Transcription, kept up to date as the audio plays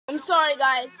sorry,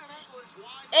 guys.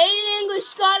 Aiden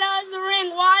English got out of the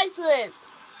ring wisely.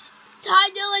 Ty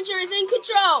Dillinger is in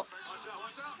control.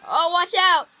 Oh, watch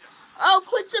out. Oh,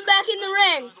 puts him back in the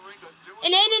ring.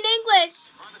 And Aiden English,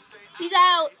 he's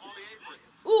out.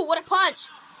 Ooh, what a punch.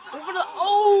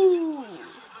 Oh.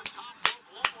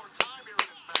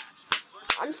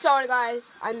 I'm sorry,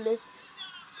 guys. I'm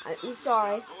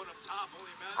sorry.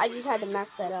 I just had to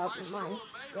mess that up. My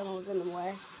gun was in the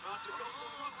way.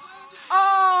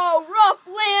 Oh, rough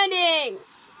landing.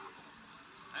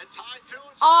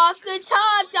 Off the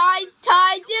top, Ty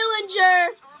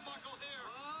Dillinger.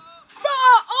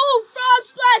 Frog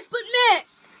splash, but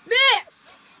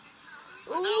missed.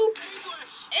 Ooh,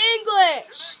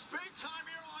 English.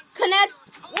 Connects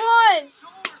 1, 3.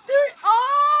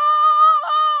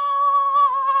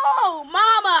 Oh,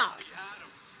 mama.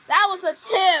 That was a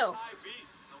 2.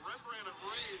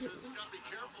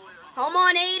 Come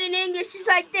on, Aiden English. She's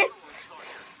like this.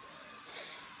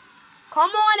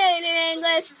 Come on, Aiden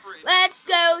English. Let's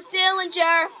go,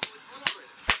 Dillinger.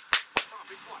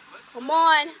 Come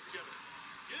on.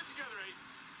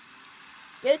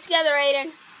 Get it together,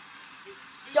 Aiden.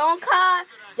 Don't cry.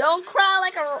 Don't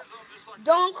cry.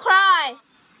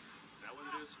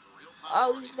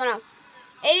 Oh, he's gonna.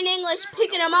 Aiden English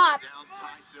picking him up.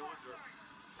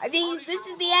 I think this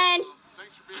is the end.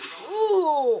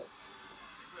 Ooh.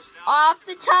 Off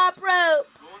the top rope.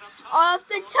 Off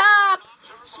the top.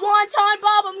 Swanton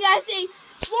Bob, I'm guessing.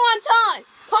 Swanton.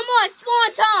 Come on,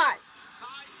 Swanton.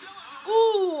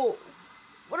 Ooh.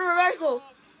 What a reversal.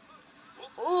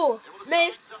 Ooh.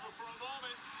 Missed.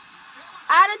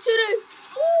 Attitude.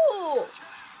 Ooh.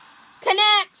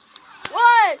 Connects.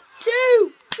 1,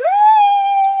 2,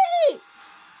 3.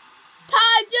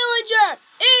 Ty Dillinger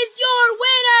is your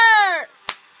winner.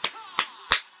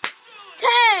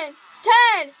 10,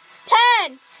 10,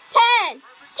 10, 10,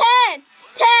 10,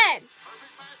 10.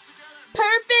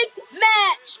 Perfect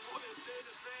match.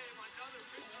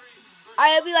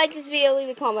 I hope you like this video. Leave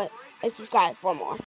a comment and subscribe for more.